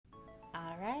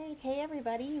Hey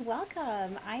everybody,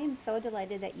 welcome. I am so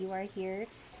delighted that you are here,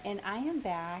 and I am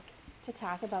back to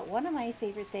talk about one of my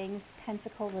favorite things,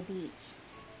 Pensacola Beach.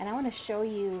 And I want to show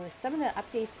you some of the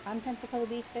updates on Pensacola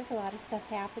Beach. There's a lot of stuff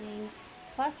happening.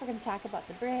 Plus, we're going to talk about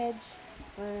the bridge.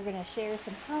 We're going to share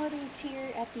some holiday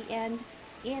cheer at the end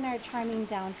in our charming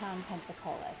downtown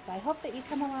Pensacola. So I hope that you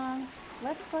come along.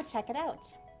 Let's go check it out.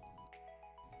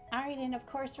 All right, and of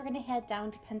course, we're going to head down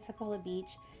to Pensacola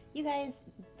Beach. You guys,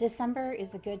 December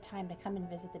is a good time to come and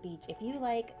visit the beach. If you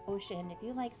like ocean, if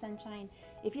you like sunshine,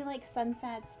 if you like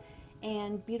sunsets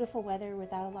and beautiful weather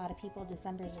without a lot of people,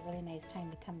 December is a really nice time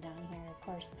to come down here. Of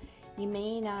course, you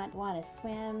may not want to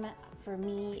swim. For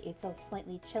me, it's a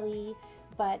slightly chilly,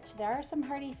 but there are some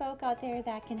hardy folk out there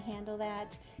that can handle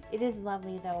that. It is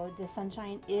lovely though. The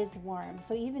sunshine is warm.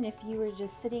 So even if you were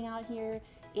just sitting out here,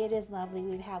 it is lovely.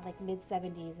 We've had like mid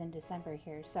 70s in December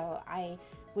here. So I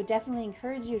would definitely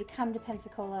encourage you to come to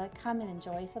Pensacola, come and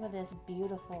enjoy some of this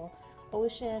beautiful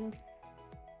ocean.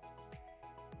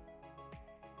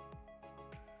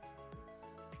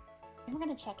 And we're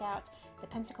going to check out the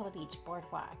Pensacola Beach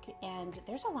Boardwalk, and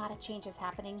there's a lot of changes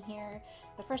happening here.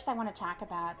 But first I want to talk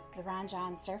about the Ron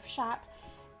John Surf Shop.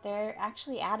 They're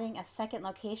actually adding a second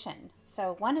location.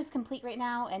 So one is complete right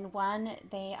now and one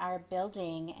they are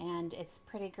building, and it's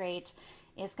pretty great.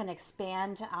 It's going to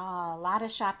expand a lot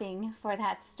of shopping for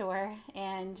that store,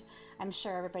 and I'm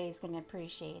sure everybody's going to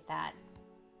appreciate that.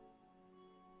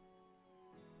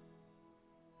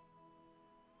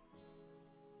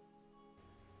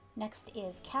 Next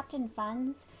is Captain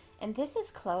Funds, and this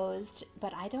is closed,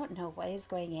 but I don't know what is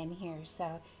going in here.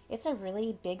 So it's a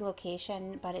really big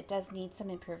location, but it does need some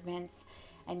improvements.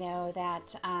 I know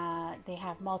that they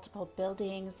have multiple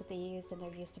buildings that they used, and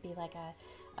there used to be like a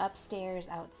upstairs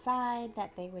outside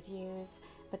that they would use,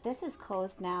 but this is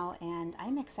closed now, and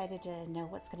I'm excited to know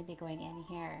what's going to be going in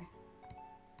here.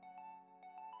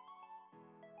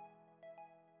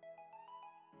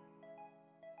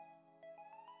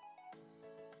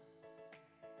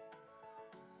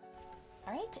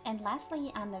 All right, and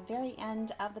lastly, on the very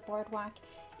end of the boardwalk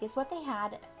is what they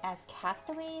had as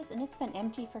Castaways, and it's been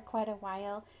empty for quite a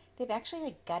while. They've actually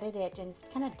like gutted it, and it's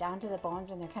kind of down to the bones,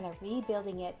 and they're kind of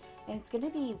rebuilding it, and it's going to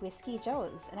be Whiskey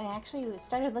Joe's. And I actually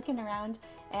started looking around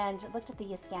and looked at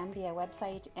the Escambia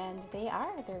website, and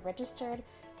they're registered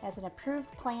as an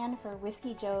approved plan for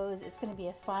Whiskey Joe's. It's going to be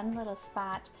a fun little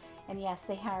spot, and yes,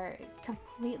 they are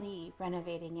completely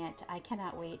renovating it. I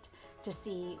cannot wait to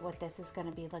see what this is going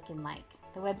to be looking like.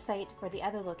 The website for the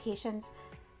other locations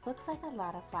looks like a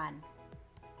lot of fun.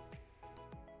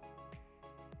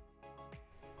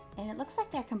 And it looks like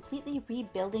they're completely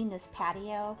rebuilding this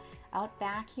patio out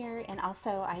back here. And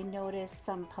also I noticed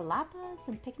some palapas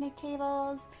and picnic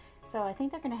tables. So I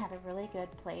think they're going to have a really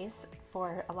good place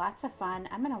for lots of fun.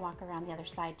 I'm going to walk around the other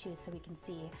side too so we can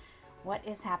see what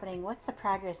is happening. What's the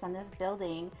progress on this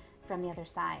building from the other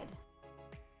side?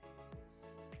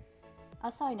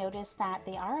 Also, I noticed that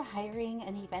they are hiring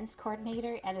an events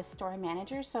coordinator and a store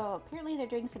manager. So apparently they're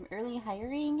doing some early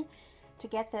hiring to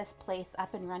get this place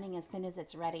up and running as soon as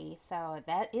it's ready. So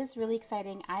that is really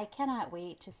exciting. I cannot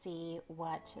wait to see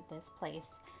what this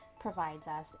place provides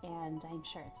us, and I'm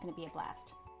sure it's going to be a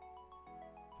blast.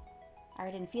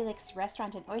 Art and Felix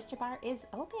Restaurant and Oyster Bar is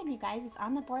open, you guys. It's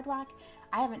on the boardwalk.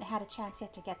 I haven't had a chance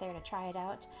yet to get there to try it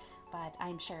out, but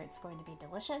I'm sure it's going to be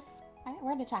delicious. All right,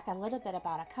 we're going to talk a little bit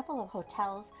about a couple of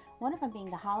hotels, one of them being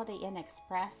the Holiday Inn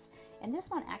Express, and this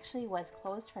one actually was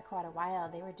closed for quite a while.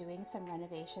 They were doing some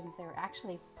renovations. They were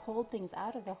actually pulled things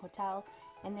out of the hotel,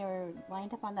 and they were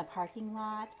lined up on the parking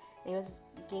lot. It was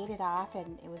gated off,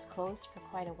 and it was closed for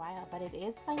quite a while, but it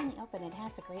is finally open. It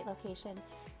has a great location,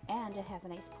 and it has a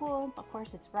nice pool. Of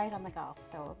course, it's right on the Gulf,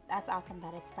 so that's awesome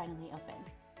that it's finally open.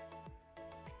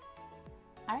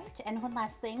 All right, and one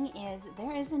last thing is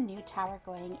there is a new tower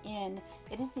going in.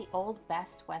 It is the old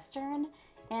Best Western,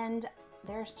 and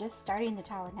they're just starting the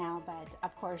tower now, but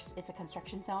of course it's a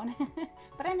construction zone.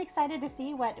 But I'm excited to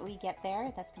see what we get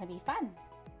there. That's going to be fun.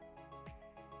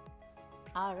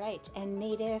 All right, and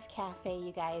Native Cafe,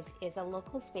 you guys, is a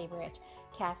local's favorite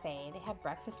cafe. They have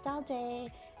breakfast all day.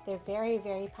 They're very,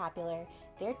 very popular.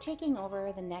 They're taking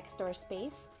over the next door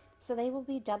space, so they will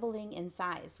be doubling in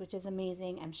size, which is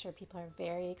amazing. I'm sure people are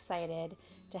very excited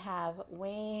to have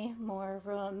way more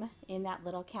room in that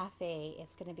little cafe.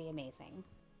 It's going to be amazing.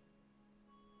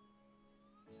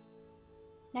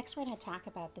 Next, we're going to talk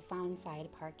about the Soundside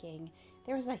parking.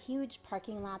 There was a huge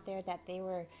parking lot there that they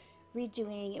were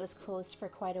redoing. It was closed for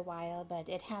quite a while, but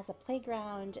it has a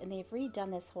playground, and they've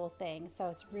redone this whole thing. So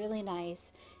it's really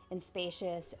nice and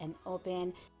spacious and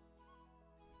open.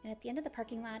 And at the end of the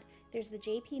parking lot, There's the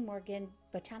J.P. Morgan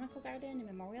Botanical Garden and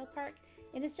Memorial Park,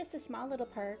 and it's just a small little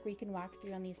park where you can walk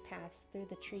through on these paths through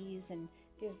the trees, and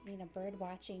there's, you know, bird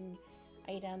watching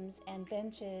items and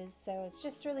benches, so it's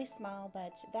just really small,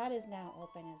 but that is now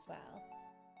open as well.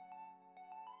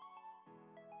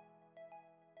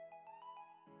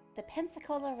 The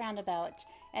Pensacola Roundabout,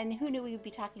 and who knew we would be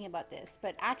talking about this,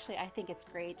 but actually I think it's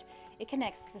great. It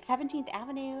connects the 17th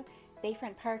Avenue,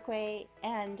 Bayfront Parkway,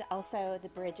 and also the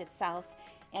bridge itself,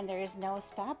 and there is no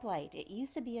stoplight. It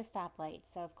used to be a stoplight,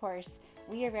 so of course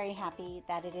we are very happy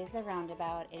that it is a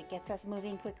roundabout. It gets us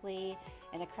moving quickly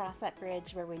and across that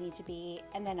bridge where we need to be,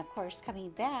 and then of course coming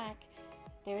back,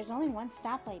 there is only one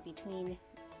stoplight between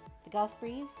the Gulf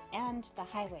Breeze and the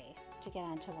highway to get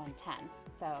onto 110.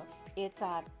 So it's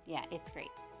yeah, it's great.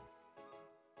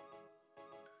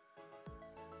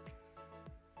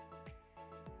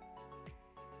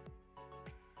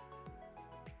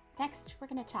 Next, we're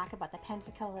going to talk about the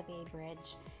Pensacola Bay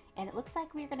Bridge, and it looks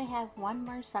like we're going to have one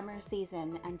more summer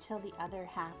season until the other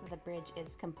half of the bridge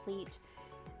is complete.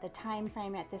 The time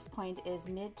frame at this point is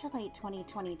mid to late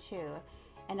 2022.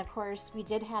 And of course, we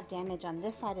did have damage on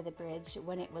this side of the bridge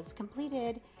when it was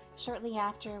completed. Shortly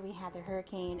after, we had the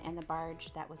hurricane and the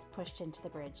barge that was pushed into the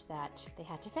bridge that they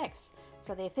had to fix.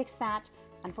 So they fixed that.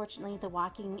 Unfortunately, the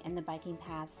walking and the biking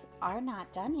paths are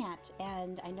not done yet.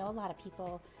 And I know a lot of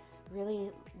people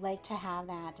really like to have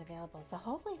that available. So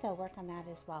hopefully they'll work on that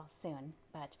as well soon.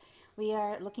 But we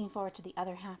are looking forward to the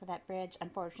other half of that bridge.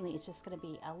 Unfortunately, it's just going to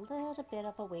be a little bit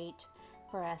of a wait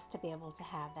for us to be able to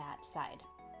have that side.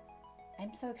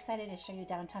 I'm so excited to show you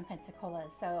downtown Pensacola.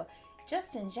 So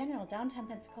just in general, downtown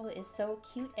Pensacola is so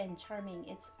cute and charming.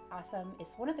 It's awesome.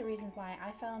 It's one of the reasons why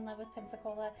I fell in love with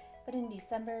Pensacola. But in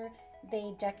December,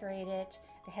 they decorate it.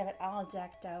 They have it all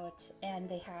decked out, and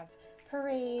they have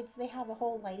parades. They have a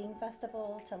whole lighting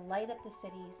festival to light up the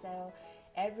city. So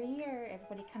every year,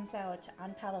 everybody comes out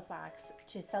on Palafox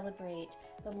to celebrate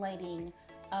the lighting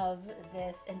of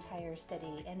this entire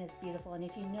city, and it's beautiful. And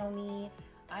if you know me,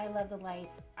 I love the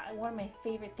lights. One of my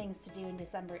favorite things to do in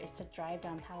December is to drive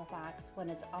down Palafox when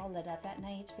it's all lit up at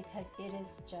night, because it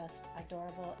is just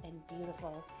adorable and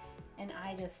beautiful. And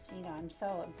I just, you know, I'm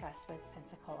so impressed with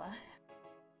Pensacola.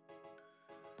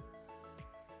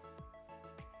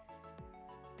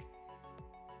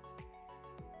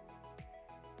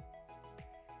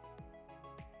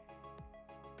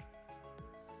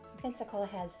 Pensacola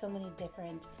has so many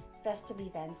different festive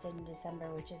events in December,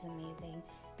 which is amazing.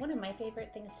 One of my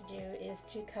favorite things to do is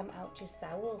to come out to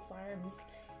Sowell Farms,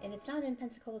 and it's not in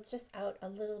Pensacola, it's just out a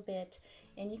little bit,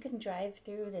 and you can drive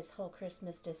through this whole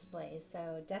Christmas display.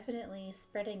 So definitely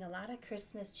spreading a lot of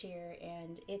Christmas cheer,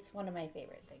 and it's one of my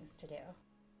favorite things to do.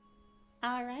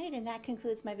 All right, and that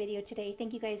concludes my video today.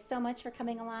 Thank you guys so much for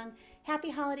coming along. Happy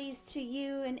holidays to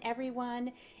you and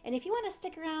everyone. And if you want to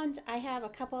stick around, I have a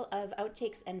couple of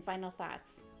outtakes and final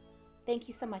thoughts. Thank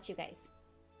you so much, you guys.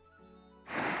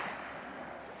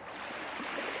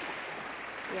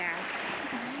 Yeah,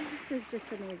 this is just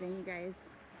amazing, you guys.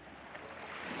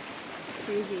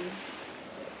 Crazy.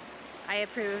 I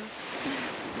approve.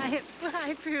 I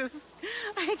approve.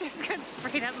 I just got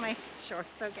sprayed up my shorts.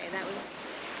 Okay, that was...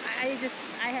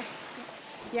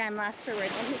 yeah, I'm lost for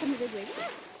words. Oh, here come the big wave.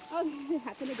 Oh, it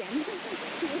happened again.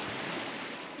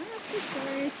 Oh, the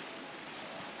shorts.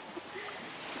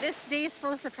 This day is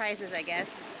full of surprises, I guess.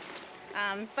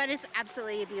 But it's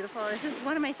absolutely beautiful. This is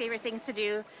one of my favorite things to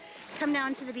do. Come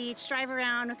down to the beach, drive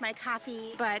around with my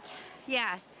coffee. But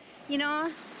yeah, you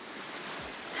know,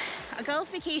 a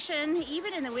Gulf vacation,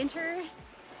 even in the winter,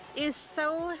 is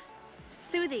so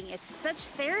soothing. It's such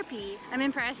therapy. I'm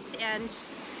impressed, and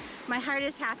my heart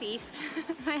is happy.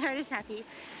 My heart is happy.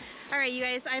 All right, you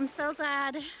guys, I'm so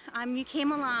glad you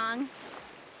came along.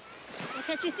 We'll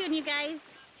catch you soon, you guys.